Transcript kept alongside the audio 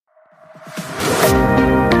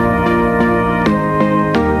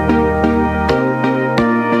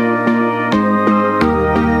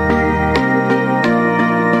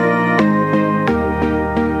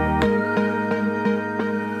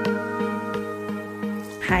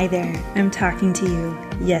Hi there, I'm talking to you.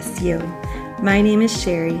 Yes, you. My name is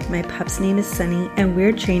Sherry, my pup's name is Sunny, and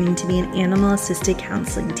we're training to be an animal-assisted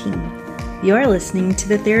counseling team. You're listening to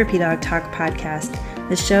the Therapy Dog Talk podcast,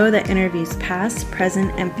 the show that interviews past,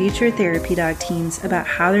 present, and future therapy dog teams about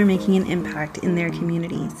how they're making an impact in their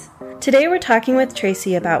communities. Today we're talking with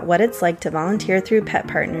Tracy about what it's like to volunteer through Pet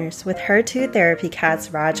Partners with her two therapy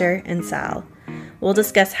cats, Roger and Sal. We'll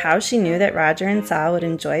discuss how she knew that Roger and Sal would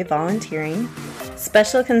enjoy volunteering,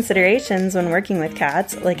 special considerations when working with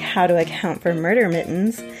cats, like how to account for murder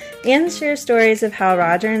mittens, and share stories of how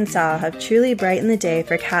Roger and Sal have truly brightened the day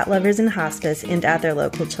for cat lovers in hospice and at their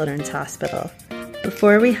local children's hospital.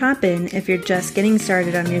 Before we hop in, if you're just getting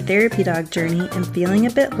started on your therapy dog journey and feeling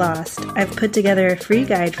a bit lost, I've put together a free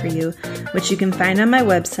guide for you, which you can find on my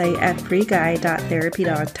website at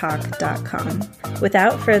freeguide.therapydogtalk.com.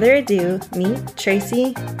 Without further ado, meet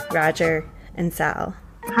Tracy, Roger, and Sal.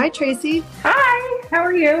 Hi, Tracy. Hi, how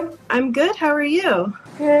are you? I'm good. How are you?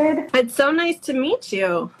 Good. It's so nice to meet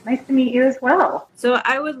you. Nice to meet you as well. So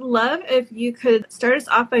I would love if you could start us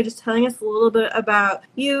off by just telling us a little bit about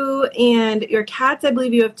you and your cats. I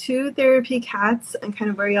believe you have two therapy cats and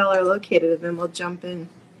kind of where y'all are located, and then we'll jump in.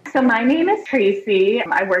 So my name is Tracy.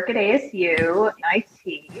 I work at ASU in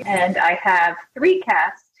IT, and I have three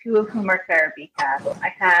cats, two of whom are therapy cats. I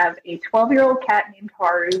have a 12-year-old cat named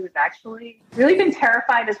Haru who's actually really been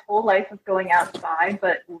terrified his whole life of going outside,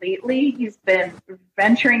 but lately he's been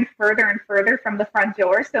venturing further and further from the front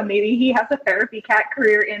door, so maybe he has a therapy cat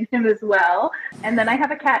career in him as well. And then I have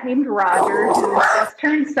a cat named Roger who just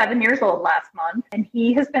turned 7 years old last month, and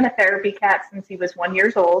he has been a therapy cat since he was 1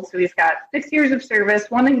 year old, so he's got 6 years of service.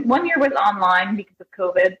 One year was online because of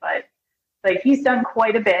COVID, but he's done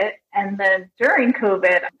quite a bit. And then during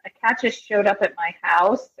COVID, a cat just showed up at my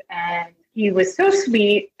house, and he was so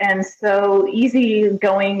sweet and so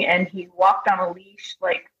easygoing, and he walked on a leash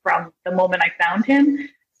from the moment I found him.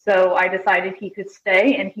 So I decided he could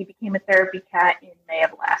stay, and he became a therapy cat in May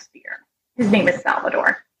of last year. His name is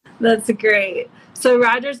Salvador. That's great. So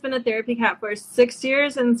Roger's been a therapy cat for 6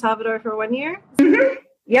 years and Salvador for 1 year? Mm-hmm.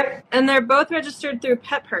 Yep. And they're both registered through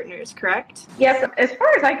Pet Partners, correct? Yes. As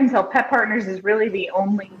far as I can tell, Pet Partners is really the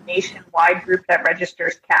only nationwide group that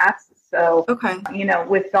registers cats. So, okay.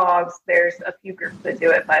 With dogs, there's a few groups that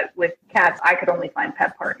do it, but with cats, I could only find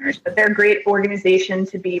Pet Partners. But they're a great organization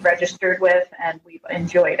to be registered with, and we've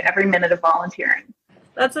enjoyed every minute of volunteering.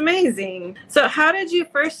 That's amazing. So how did you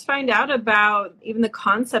first find out about even the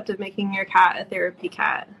concept of making your cat a therapy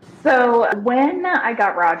cat? So when I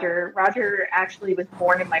got Roger actually was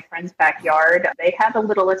born in my friend's backyard. They had a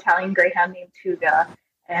little Italian greyhound named Tuga,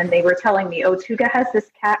 and they were telling me, Tuga has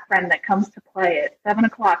this cat friend that comes to play at 7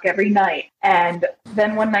 o'clock every night. And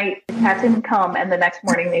then one night the cat didn't come, and the next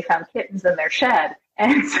morning they found kittens in their shed.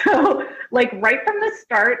 And so right from the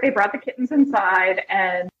start, they brought the kittens inside,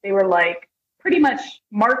 and they were pretty much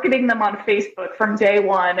marketing them on Facebook from day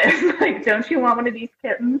one. It's don't you want one of these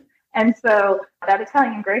kittens? And so that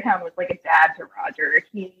Italian greyhound was like a dad to Roger.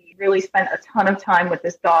 He really spent a ton of time with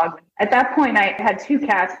this dog. At that point, I had two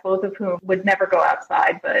cats, both of whom would never go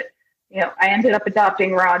outside. But, I ended up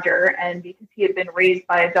adopting Roger. And because he had been raised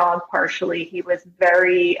by a dog partially, he was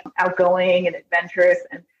very outgoing and adventurous.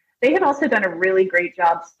 And they had also done a really great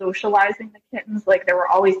job socializing the kittens. There were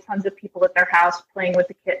always tons of people at their house playing with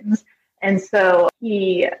the kittens. And so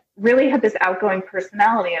he really had this outgoing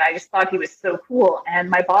personality, and I just thought he was so cool.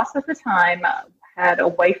 And my boss at the time had a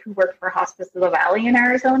wife who worked for Hospice of the Valley in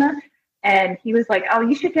Arizona, and he was like,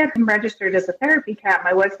 you should get him registered as a therapy cat.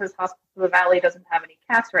 My wife says Hospice of the Valley doesn't have any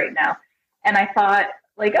cats right now. And I thought,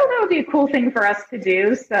 that would be a cool thing for us to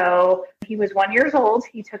do. So he was 1 year old.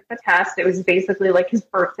 He took the test. It was basically his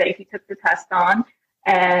birthday. He took the test on,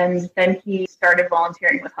 and then he started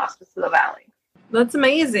volunteering with Hospice of the Valley. That's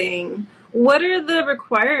amazing. What are the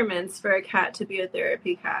requirements for a cat to be a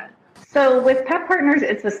therapy cat? So with Pet Partners,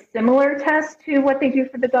 it's a similar test to what they do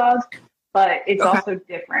for the dogs, but it's also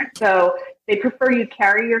different. So they prefer you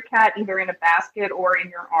carry your cat either in a basket or in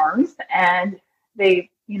your arms, and they,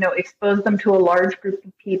 expose them to a large group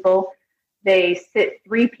of people. They sit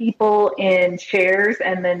 3 people in chairs,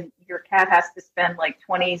 and then your cat has to spend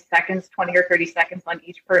 20 or 30 seconds on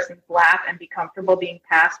each person's lap and be comfortable being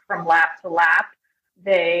passed from lap to lap.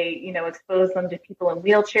 They, expose them to people in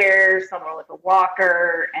wheelchairs, someone with a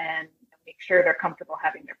walker, and make sure they're comfortable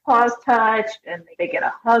having their paws touched, and they get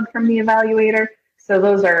a hug from the evaluator. So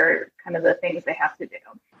those are kind of the things they have to do.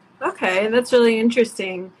 Okay, that's really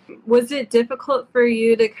interesting. Was it difficult for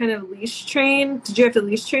you to kind of leash train? Did you have to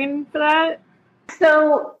leash train for that?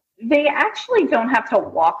 So they actually don't have to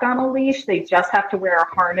walk on a leash. They just have to wear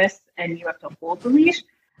a harness, and you have to hold the leash.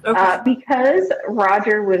 Okay. Because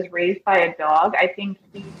Roger was raised by a dog, I think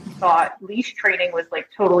he thought leash training was like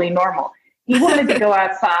totally normal. He wanted to go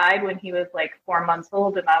outside when he was like 4 months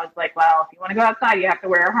old, and I was like, well, if you want to go outside, you have to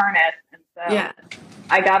wear a harness. And so Yeah.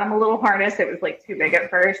 I got him a little harness. It was like too big at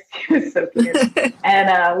first. He was so cute.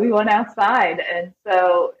 And we went outside. And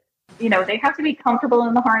so, they have to be comfortable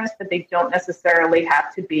in the harness, but they don't necessarily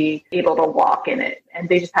have to be able to walk in it. And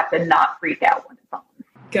they just have to not freak out when it's on.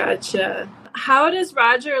 Gotcha. How does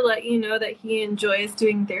Roger let you know that he enjoys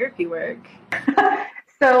doing therapy work?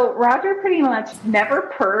 So Roger pretty much never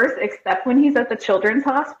purrs except when he's at the children's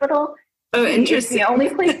hospital. Oh, It's interesting. the only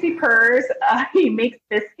place he purrs. He makes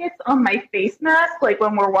biscuits on my face mask, like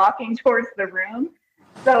when we're walking towards the room.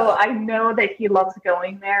 So I know that he loves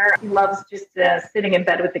going there. He loves just sitting in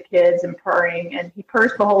bed with the kids and purring, and he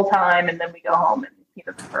purrs the whole time, and then we go home and he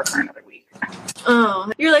doesn't purr for another week.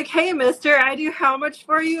 Oh, you're like, hey, mister, I do how much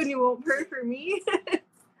for you and you won't purr for me?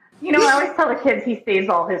 I always tell the kids he saves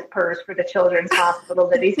all his purrs for the children's hospital,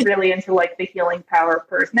 that he's really into like the healing power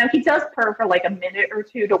purrs. Now, he does purr for like a minute or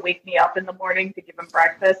two to wake me up in the morning to give him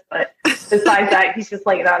breakfast, but besides that, he's just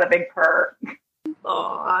like not a big purr.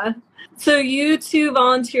 Aw. So you two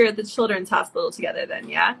volunteer at the children's hospital together then,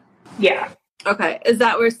 yeah? Yeah. Okay. Is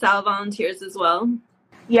that where Sal volunteers as well?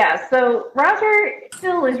 Yeah, so Roger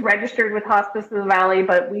still is registered with Hospice of the Valley,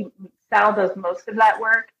 but Sal does most of that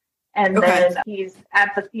work. And then he's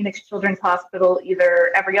at the Phoenix Children's Hospital either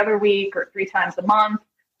every other week or 3 times a month.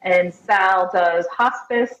 And Sal does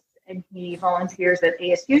hospice, and he volunteers at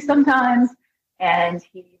ASU sometimes, and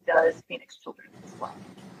he does Phoenix Children's as well.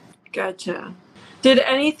 Gotcha. Did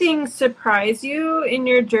anything surprise you in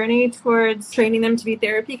your journey towards training them to be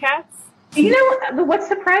therapy cats? What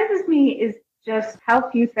surprises me is just how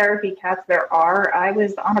few therapy cats there are. I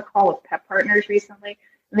was on a call with Pet Partners recently,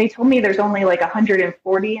 and they told me there's only like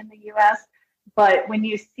 140 in the U.S. But when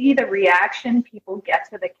you see the reaction people get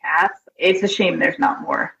to the cats, it's a shame that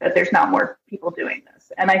there's not more people doing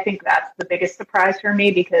this. And I think that's the biggest surprise for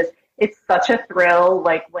me, because it's such a thrill.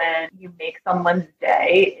 Like when you make someone's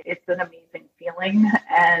day, it's an amazing feeling.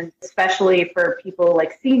 And especially for people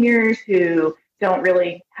like seniors who don't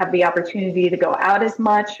really have the opportunity to go out as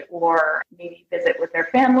much or maybe visit with their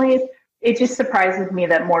families, it just surprises me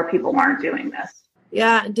that more people aren't doing this.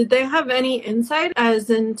 Yeah. Did they have any insight as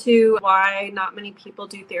into why not many people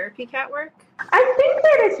do therapy cat work? I think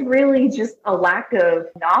that it's really just a lack of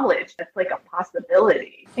knowledge. That's like a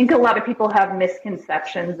possibility. I think a lot of people have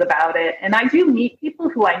misconceptions about it. And I do meet people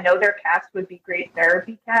who I know their cats would be great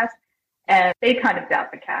therapy cats, and they kind of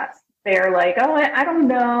doubt the cats. They're like, oh, I don't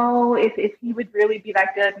know if he would really be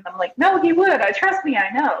that good. And I'm like, no, he would. Trust me, I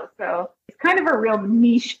know. So it's kind of a real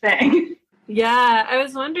niche thing. Yeah, I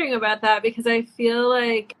was wondering about that because I feel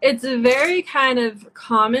like it's very kind of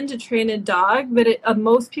common to train a dog, but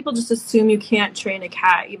most people just assume you can't train a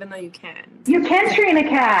cat, even though you can. You can train a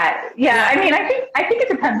cat. Yeah, I mean, I think it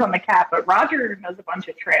depends on the cat, but Roger knows a bunch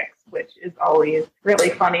of tricks, which is always really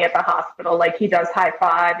funny at the hospital. Like he does high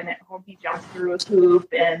five, and at home he jumps through a hoop,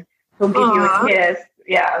 and he'll give you a kiss.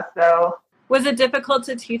 Yeah, so. Was it difficult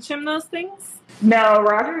to teach him those things? No,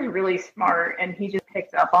 Roger's really smart, and he just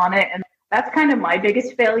picked up on it. And that's kind of my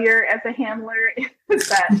biggest failure as a handler, is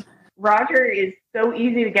that Roger is so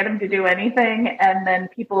easy to get him to do anything, and then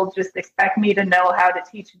people just expect me to know how to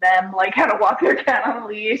teach them, like how to walk their cat on a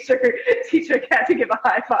leash or teach a cat to give a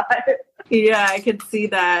high five. Yeah, I could see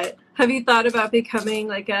that. Have you thought about becoming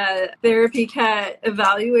like a therapy cat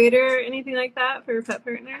evaluator or anything like that for Pet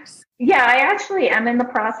Partners? Yeah, I actually am in the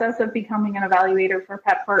process of becoming an evaluator for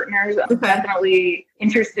Pet Partners. I'm definitely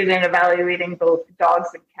interested in evaluating both dogs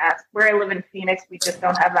and cats. Where I live in Phoenix, we just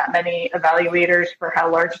don't have that many evaluators for how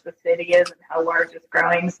large the city is and how large it's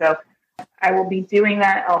growing. So I will be doing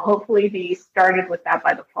that. I'll hopefully be started with that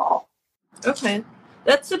by the fall. Okay.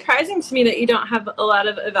 That's surprising to me that you don't have a lot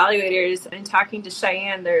of evaluators. And talking to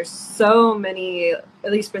Cheyenne, there's so many,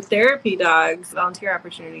 at least for therapy dogs, volunteer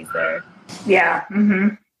opportunities there. Yeah.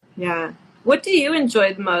 Mm-hmm. Yeah. What do you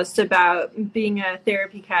enjoy the most about being a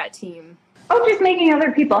therapy cat team? Oh, just making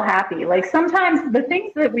other people happy. Like sometimes the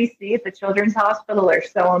things that we see at the children's hospital are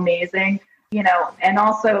so amazing, and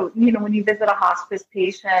also, when you visit a hospice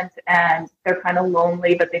patient and they're kind of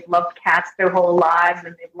lonely, but they've loved cats their whole lives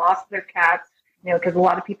and they've lost their cats, because a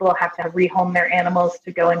lot of people have to rehome their animals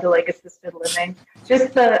to go into like assisted living.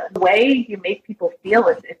 Just the way you make people feel,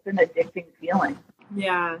 it's an addicting feeling.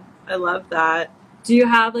 Yeah, I love that. Do you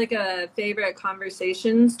have like a favorite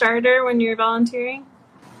conversation starter when you're volunteering?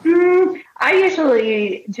 I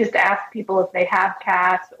usually just ask people if they have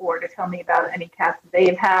cats or to tell me about any cats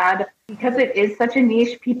they've had. Because it is such a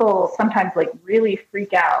niche, people sometimes like really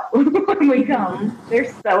freak out when we come.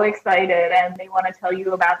 They're so excited and they want to tell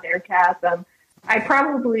you about their cats. I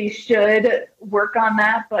probably should work on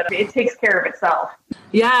that, but it takes care of itself.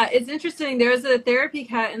 Yeah, it's interesting. There's a therapy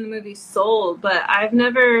cat in the movie Soul, but I've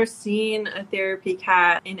never seen a therapy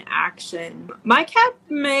cat in action. My cat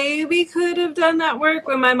maybe could have done that work.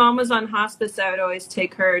 When my mom was on hospice, I would always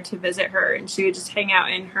take her to visit her, and she would just hang out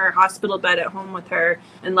in her hospital bed at home with her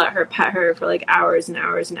and let her pet her for like hours and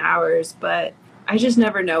hours and hours. But I just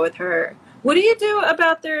never know with her. What do you do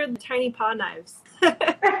about their tiny paw knives?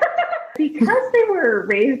 Because they were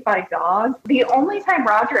raised by dogs, the only time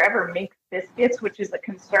Roger ever makes biscuits, which is a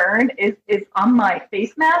concern, is on my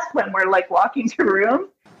face mask when we're like walking to rooms.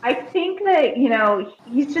 I think that,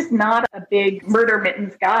 he's just not a big murder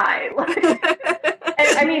mittens guy.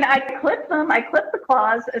 I mean, I clip them. I clip the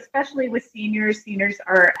claws, especially with seniors. Seniors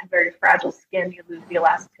are very fragile skin. You lose the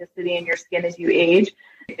elasticity in your skin as you age.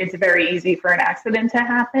 It's very easy for an accident to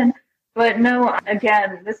happen. But no,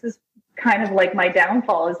 again, this is kind of like my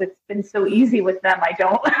downfall is it's been so easy with them. I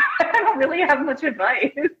don't really have much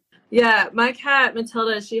advice. Yeah, my cat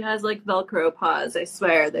Matilda, she has like Velcro paws. I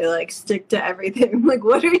swear they like stick to everything. I'm like,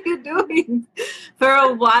 what are you doing? For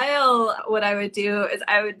a while, what I would do is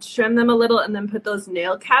I would trim them a little and then put those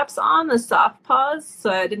nail caps on the soft paws,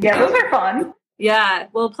 so I didn't. Yeah, those are fun. Yeah,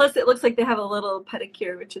 well, plus it looks like they have a little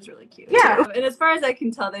pedicure, which is really cute. Yeah. Too. And as far as I can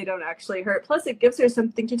tell, they don't actually hurt. Plus, it gives her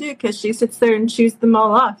something to do because she sits there and chews them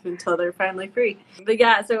all off until they're finally free. But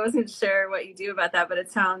yeah, so I wasn't sure what you do about that, but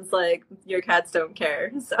it sounds like your cats don't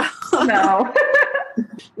care. So no.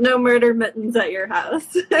 No murder mittens at your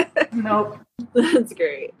house. Nope. That's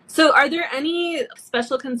great. So are there any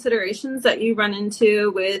special considerations that you run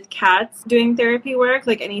into with cats doing therapy work?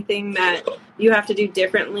 Like anything that you have to do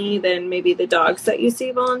differently than maybe the dogs that you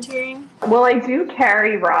see volunteering? Well, I do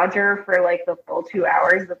carry Roger for like the full 2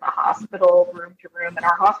 hours at the hospital, room to room, and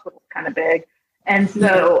our hospital's kind of big. And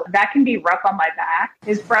so that can be rough on my back.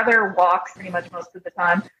 His brother walks pretty much most of the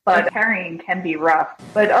time, but carrying can be rough.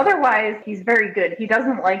 But otherwise, he's very good. He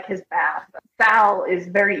doesn't like his bath. Sal is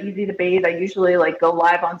very easy to bathe. I usually like go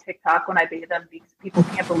live on TikTok when I bathe him because people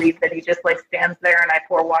can't believe that he just like stands there and I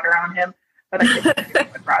pour water on him. But I couldn't do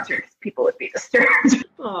it with Roger because people would be disturbed.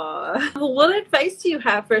 Aww. Well, what advice do you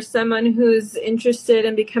have for someone who's interested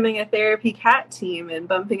in becoming a therapy cat team and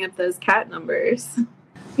bumping up those cat numbers?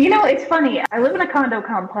 It's funny. I live in a condo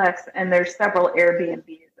complex and there's several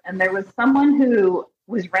Airbnbs. And there was someone who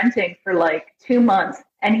was renting for like 2 months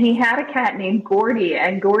and he had a cat named Gordy,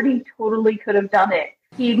 and Gordy totally could have done it.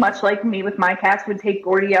 He, much like me with my cats, would take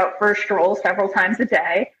Gordy out for a stroll several times a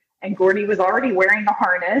day. And Gordy was already wearing the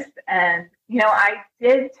harness. And, I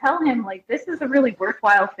did tell him, like, this is a really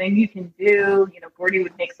worthwhile thing you can do. Gordy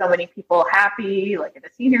would make so many people happy, like at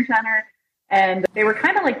a senior center. And they were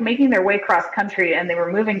kind of like making their way cross country and they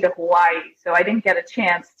were moving to Hawaii. So I didn't get a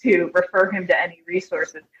chance to refer him to any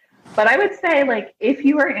resources. But I would say, like, if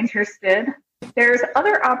you are interested, there's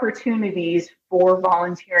other opportunities for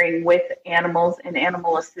volunteering with animals in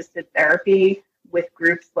animal assisted therapy with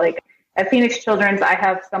groups like at Phoenix Children's. I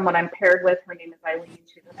have someone I'm paired with. Her name is Eileen.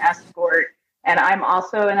 She's an escort. And I'm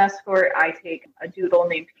also an escort. I take a doodle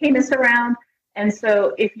named Camus around. And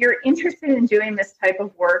so if you're interested in doing this type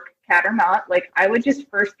of work, cat or not, like I would just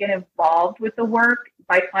first get involved with the work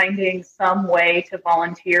by finding some way to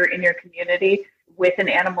volunteer in your community with an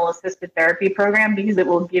animal assisted therapy program, because it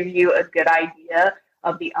will give you a good idea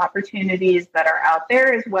of the opportunities that are out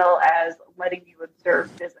there, as well as letting you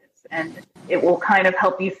observe visits. And it will kind of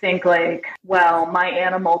help you think like, well, my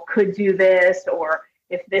animal could do this, or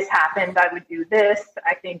if this happened, I would do this.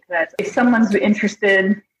 I think that if someone's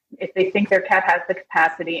interested, if they think their cat has the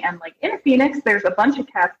capacity, and like in Phoenix, there's a bunch of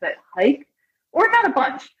cats that hike, or not a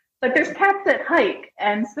bunch, but there's cats that hike.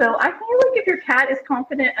 And so I feel like if your cat is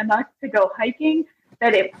confident enough to go hiking,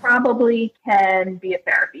 that it probably can be a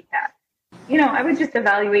therapy cat. I would just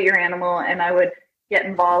evaluate your animal and I would get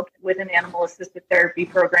involved with an animal assisted therapy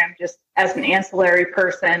program just as an ancillary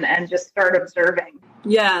person and just start observing.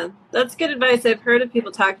 Yeah, that's good advice. I've heard of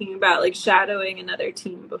people talking about like shadowing another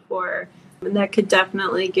team before. And that could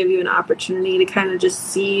definitely give you an opportunity to kind of just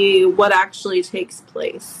see what actually takes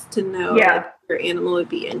place, to know if your animal would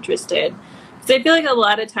be interested. Because I feel like a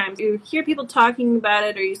lot of times you hear people talking about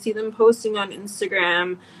it or you see them posting on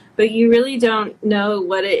Instagram, but you really don't know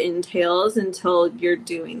what it entails until you're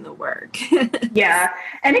doing the work. Yeah.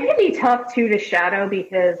 And it can be tough, too, to shadow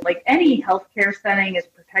because, like, any healthcare setting is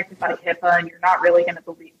protected by HIPAA and you're not really going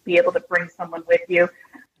to be able to bring someone with you.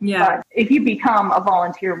 Yeah. But if you become a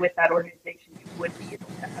volunteer with that organization, you would be able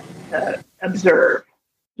to observe.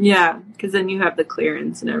 Yeah, because then you have the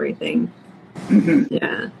clearance and everything. Mm-hmm.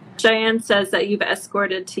 Yeah. Cheyenne says that you've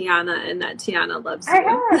escorted Tiana and that Tiana loves you. I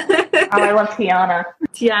have. Oh, I love Tiana.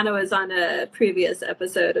 Tiana was on a previous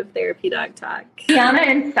episode of Therapy Dog Talk. Tiana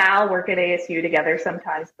and Sal work at ASU together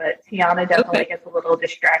sometimes, but Tiana definitely gets a little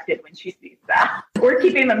distracted when she sees Sal. We're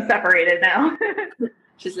keeping them separated now.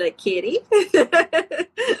 She's like, Kitty?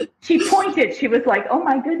 She pointed. She was like, oh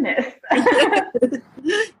my goodness.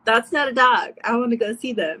 That's not a dog. I want to go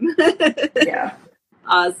see them. Yeah.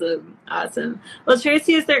 Awesome. Well,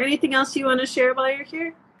 Tracy, is there anything else you want to share while you're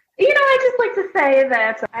here? I just like to say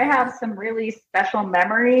that I have some really special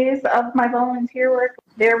memories of my volunteer work.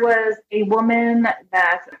 There was a woman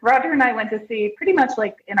that Roger and I went to see pretty much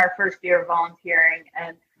like in our first year of volunteering.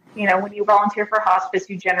 And, when you volunteer for hospice,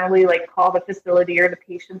 you generally like call the facility or the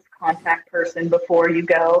patient's contact person before you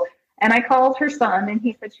go. And I called her son and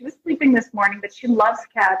he said she was sleeping this morning, but she loves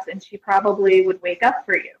cats and she probably would wake up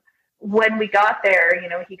for you. When we got there,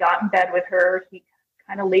 he got in bed with her. He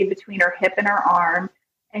kind of laid between her hip and her arm.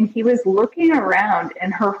 And he was looking around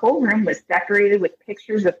and her whole room was decorated with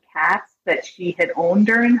pictures of cats that she had owned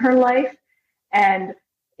during her life. And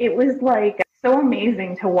it was like so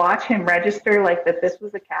amazing to watch him register like that this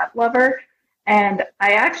was a cat lover. And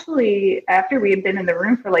I actually, after we had been in the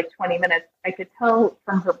room for like 20 minutes, I could tell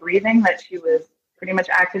from her breathing that she was pretty much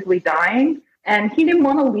actively dying. And he didn't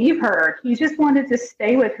want to leave her. He just wanted to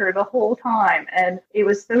stay with her the whole time. And it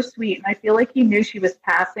was so sweet. And I feel like he knew she was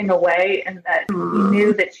passing away and that he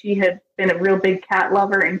knew that she had been a real big cat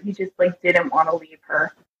lover and he just like didn't want to leave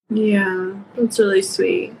her. Yeah, that's really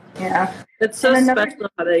sweet. Yeah. It's so special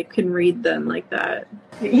how they can read them like that.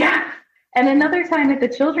 Yeah. And another time at the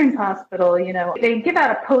children's hospital, they give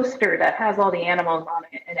out a poster that has all the animals on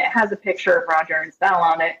it and it has a picture of Roger and Sal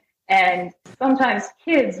on it. And sometimes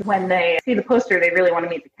kids, when they see the poster, they really want to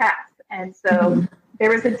meet the cats. And so there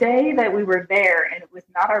was a day that we were there and it was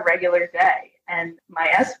not our regular day. And my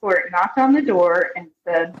escort knocked on the door and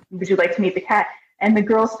said, would you like to meet the cat? And the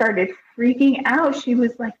girl started freaking out. She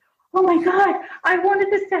was like, oh my God, I wanted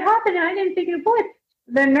this to happen and I didn't think it would.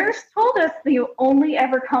 The nurse told us that you only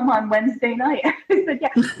ever come on Wednesday night. I said, yeah,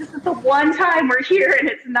 this is the one time we're here and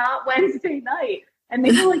it's not Wednesday night. And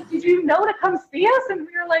they were like, did you know to come see us? And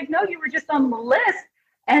we were like, no, you were just on the list.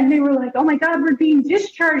 And they were like, oh my God, we're being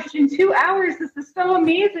discharged in 2 hours. This is so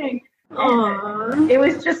amazing. It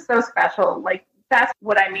was just so special. Like, that's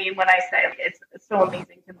what I mean when I say it's so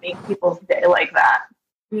amazing to make people's day like that.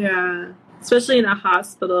 Yeah. Especially in a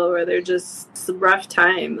hospital where they're just, it's a rough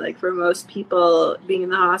time. Like for most people, being in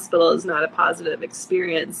the hospital is not a positive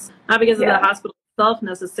experience. Not because of the hospital itself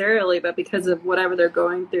necessarily, but because of whatever they're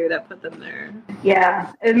going through that put them there.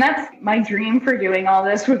 Yeah. And that's my dream for doing all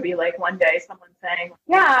this would be like one day someone saying,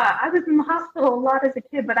 yeah, I was in the hospital a lot as a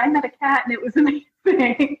kid, but I met a cat and it was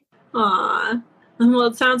amazing. Aw. Well,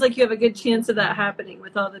 it sounds like you have a good chance of that happening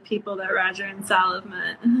with all the people that Roger and Sal have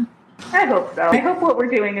met. I hope so. I hope what we're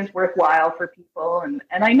doing is worthwhile for people, and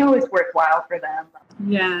I know it's worthwhile for them.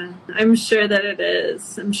 Yeah, I'm sure that it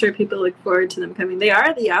is. I'm sure people look forward to them coming. They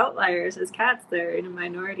are the outliers as cats. They're in a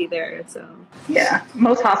minority there, so. Yeah,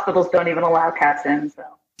 most hospitals don't even allow cats in, so.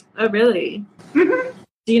 Oh, really? Mm-hmm.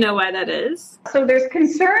 Do you know why that is? So there's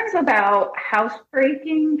concerns about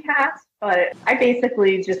housebreaking cats, but I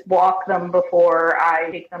basically just walk them before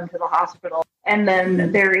I take them to the hospital. And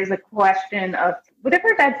then there is a question of whatever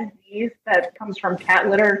that disease that comes from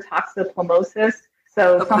cat litter, toxoplasmosis.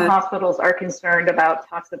 So some hospitals are concerned about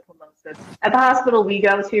toxoplasmosis. At the hospital we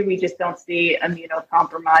go to, we just don't see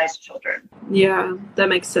immunocompromised children. Yeah, that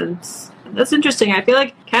makes sense. That's interesting. I feel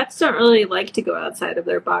like cats don't really like to go outside of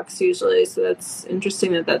their box usually, so that's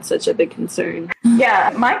interesting that that's such a big concern.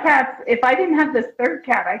 Yeah, my cats, if I didn't have this third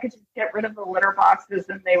cat, I could just get rid of the litter boxes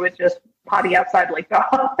and they would just potty outside like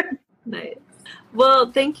dogs. Nice.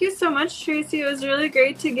 Well, thank you so much, Tracy. It was really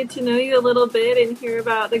great to get to know you a little bit and hear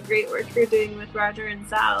about the great work you're doing with Roger and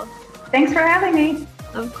Sal. Thanks for having me.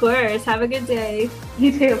 Of course. Have a good day.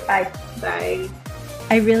 You too. Bye. Bye.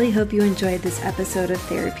 I really hope you enjoyed this episode of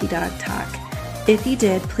Therapy Dog Talk. If you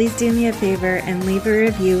did, please do me a favor and leave a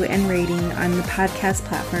review and rating on the podcast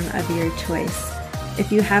platform of your choice.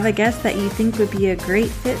 If you have a guest that you think would be a great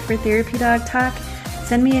fit for Therapy Dog Talk,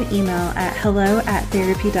 send me an email at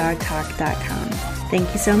hello@therapydogtalk.com.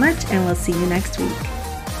 Thank you so much, and we'll see you next week.